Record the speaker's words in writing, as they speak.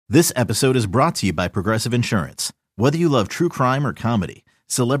This episode is brought to you by Progressive Insurance. Whether you love true crime or comedy,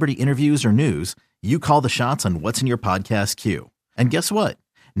 celebrity interviews or news, you call the shots on what's in your podcast queue. And guess what?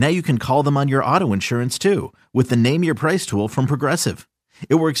 Now you can call them on your auto insurance too with the Name Your Price tool from Progressive.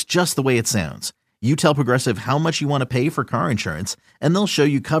 It works just the way it sounds. You tell Progressive how much you want to pay for car insurance, and they'll show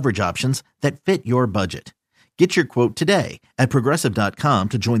you coverage options that fit your budget. Get your quote today at Progressive.com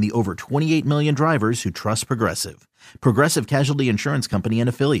to join the over 28 million drivers who trust Progressive. Progressive Casualty Insurance Company and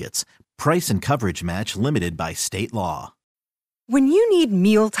Affiliates. Price and coverage match limited by state law. When you need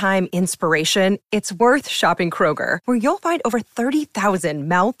mealtime inspiration, it's worth shopping Kroger, where you'll find over 30,000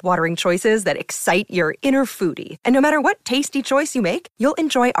 mouth-watering choices that excite your inner foodie. And no matter what tasty choice you make, you'll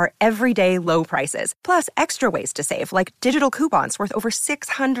enjoy our everyday low prices, plus extra ways to save, like digital coupons worth over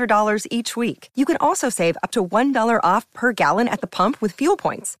 $600 each week. You can also save up to $1 off per gallon at the pump with fuel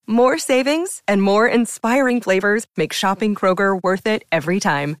points. More savings and more inspiring flavors make shopping Kroger worth it every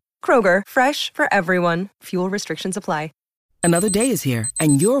time. Kroger, fresh for everyone. Fuel restrictions apply. Another day is here,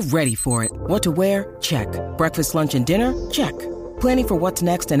 and you're ready for it. What to wear? Check. Breakfast, lunch, and dinner? Check. Planning for what's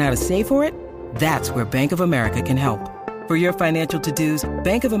next and how to save for it? That's where Bank of America can help. For your financial to-dos,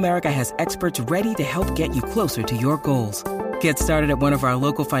 Bank of America has experts ready to help get you closer to your goals. Get started at one of our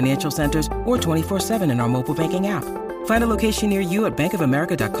local financial centers or 24/7 in our mobile banking app. Find a location near you at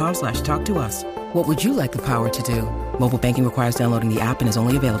bankofamerica.com/talktous. What would you like the power to do? Mobile banking requires downloading the app and is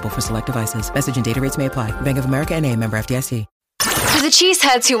only available for select devices. Message and data rates may apply. Bank of America N.A., member FDIC. To the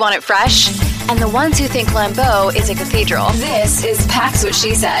cheeseheads who want it fresh, and the ones who think Lambeau is a cathedral, this is Pax What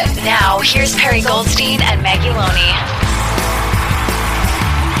She Said. Now, here's Perry Goldstein and Maggie Loney.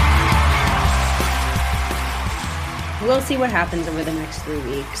 We'll see what happens over the next 3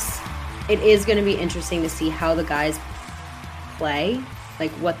 weeks. It is going to be interesting to see how the guys play,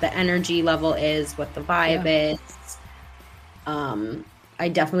 like what the energy level is, what the vibe is. I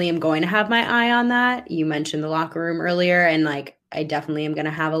definitely am going to have my eye on that. You mentioned the locker room earlier, and like I definitely am going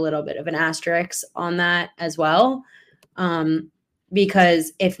to have a little bit of an asterisk on that as well.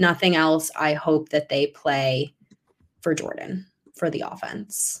 Because if nothing else, I hope that they play for Jordan, for the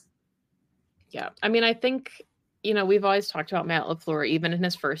offense. Yeah. I mean, I think, we've always talked about Matt LaFleur, even in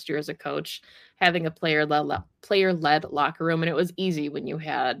his first year as a coach, having a player-led locker room. And it was easy when you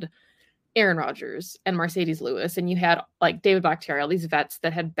had Aaron Rodgers and Mercedes Lewis, and you had like David Bakhtiari, all these vets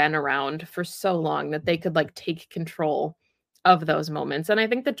that had been around for so long that they could like take control of those moments. And I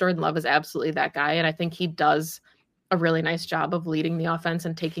think that Jordan Love is absolutely that guy. And I think he does a really nice job of leading the offense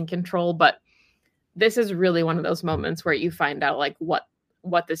and taking control. But this is really one of those moments where you find out like what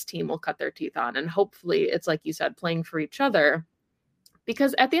this team will cut their teeth on. And hopefully it's like you said, playing for each other,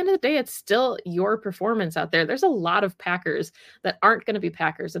 because at the end of the day, it's still your performance out there. There's a lot of Packers that aren't going to be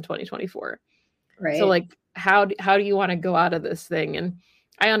Packers in 2024. Right. So like, how do you want to go out of this thing? And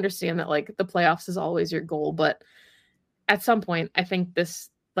I understand that like the playoffs is always your goal, but at some point I think this,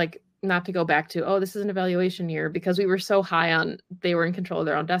 like, not to go back to, oh, this is an evaluation year, because we were so high on, they were in control of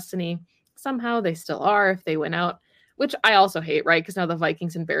their own destiny. Somehow they still are if they win out, which I also hate, right? Because now the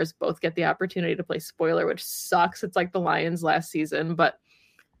Vikings and Bears both get the opportunity to play spoiler, which sucks. It's like the Lions last season, but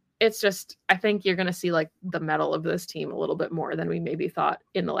it's just, I think you're going to see like the mettle of this team a little bit more than we maybe thought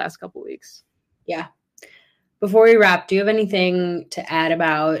in the last couple weeks. Yeah. Before we wrap, do you have anything to add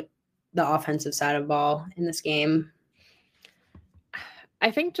about the offensive side of the ball in this game? I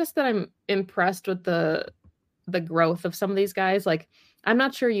think just that I'm impressed with the growth of some of these guys. Like, I'm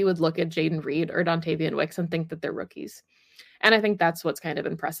not sure you would look at Jaden Reed or Dontavian Wicks and think that they're rookies. And I think that's what's kind of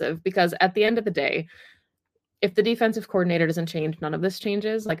impressive, because at the end of the day, if the defensive coordinator doesn't change, none of this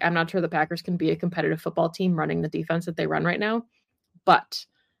changes. Like, I'm not sure the Packers can be a competitive football team running the defense that they run right now, but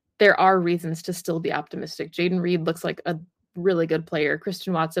there are reasons to still be optimistic. Jaden Reed looks like a really good player.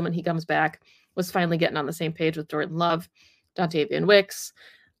 Christian Watson, when he comes back, was finally getting on the same page with Jordan Love. Dontavian Wicks,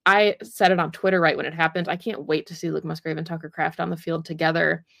 I said it on Twitter right when it happened, I can't wait to see Luke Musgrave and Tucker Kraft on the field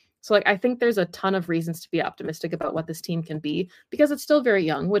together. So like, I think there's a ton of reasons to be optimistic about what this team can be, because it's still very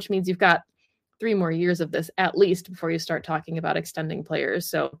young, which means you've got 3 more years of this at least before you start talking about extending players.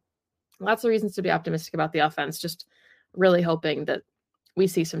 So lots of reasons to be optimistic about the offense, just really hoping that we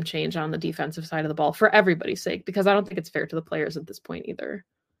see some change on the defensive side of the ball for everybody's sake, because I don't think it's fair to the players at this point either.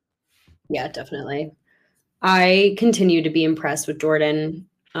 Yeah, definitely. I continue to be impressed with Jordan.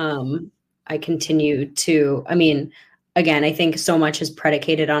 I continue to, again, I think so much is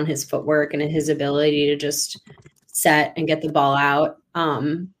predicated on his footwork and his ability to just set and get the ball out.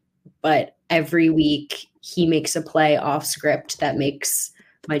 But every week he makes a play off script that makes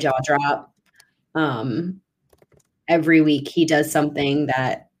my jaw drop. Every week he does something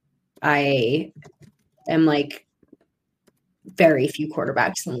that I am like very few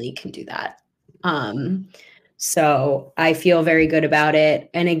quarterbacks in the league can do that. So I feel very good about it.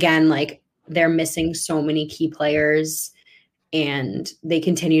 And again, like they're missing so many key players and they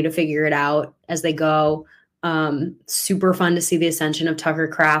continue to figure it out as they go. Super fun to see the ascension of Tucker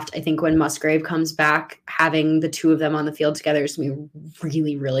Kraft. I think when Musgrave comes back, having the two of them on the field together is going to be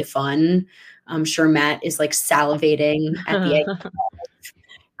really, really fun. I'm sure Matt is like salivating at the end,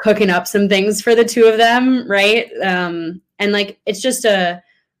 cooking up some things for the two of them, right? And like it's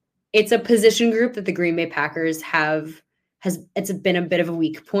a position group that the Green Bay Packers it's been a bit of a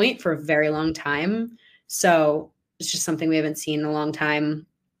weak point for a very long time. So it's just something we haven't seen in a long time.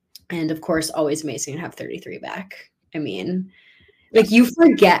 And of course, always amazing to have 33 back. I mean, like you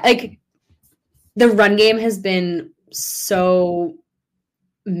forget, like the run game has been so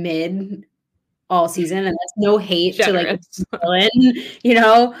mid all season, and that's no hate Generous. to like Dylan, you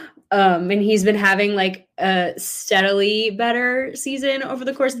know. And he's been having like a steadily better season over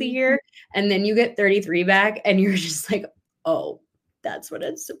the course of the year. And then you get 33 back and you're just like, oh, that's what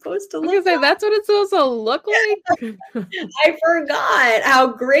it's supposed to look like. That's what it's supposed to look like. I forgot how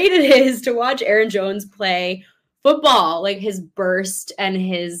great it is to watch Aaron Jones play football, like his burst and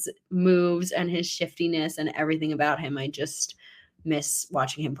his moves and his shiftiness and everything about him. I just miss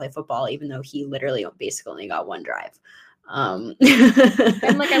watching him play football, even though he literally basically only got one drive. And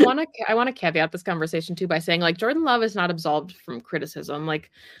like I want to caveat this conversation too by saying like Jordan Love is not absolved from criticism.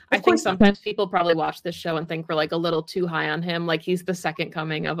 Like I think sometimes people probably watch this show and think we're like a little too high on him, like he's the second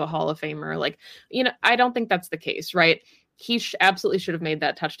coming of a Hall of Famer. Like, you know, I don't think that's the case, right? He absolutely should have made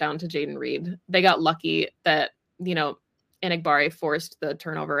that touchdown to Jayden Reed. They got lucky that, you know, Enigbari forced the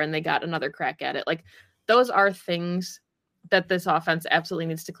turnover and they got another crack at it. Like those are things that this offense absolutely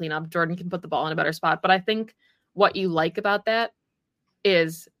needs to clean up. Jordan can put the ball in a better spot, but I think what you like about that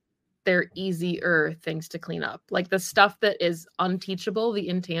is they're easier things to clean up. Like the stuff that is unteachable, the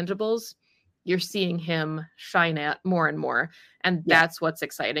intangibles, you're seeing him shine at more and more. And that's what's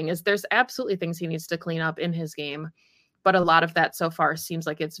exciting is there's absolutely things he needs to clean up in his game. But a lot of that so far seems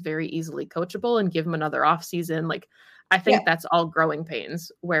like it's very easily coachable and give him another off season. Like I think that's all growing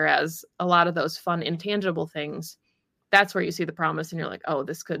pains. Whereas a lot of those fun, intangible things, that's where you see the promise and you're like, oh,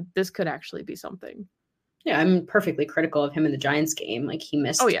 this could actually be something. Yeah, I'm perfectly critical of him in the Giants game. Like he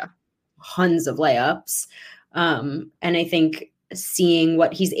missed tons of layups. And I think seeing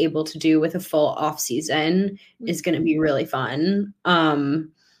what he's able to do with a full off season is going to be really fun.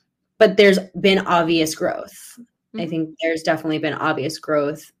 But there's been obvious growth. I think there's definitely been obvious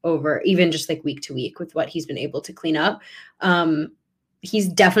growth over even just like week to week with what he's been able to clean up. He's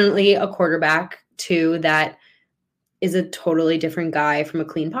definitely a quarterback too that is a totally different guy from a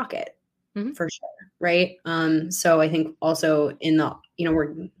clean pocket for sure. Right. So I think also in the, you know,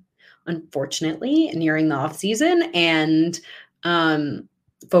 we're unfortunately nearing the off season and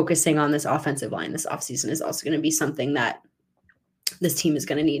focusing on this offensive line this off season is also going to be something that this team is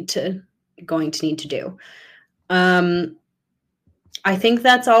going to need to do. I think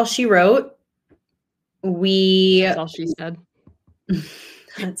that's all she wrote. That's all she said.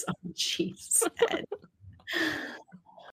 That's all she said.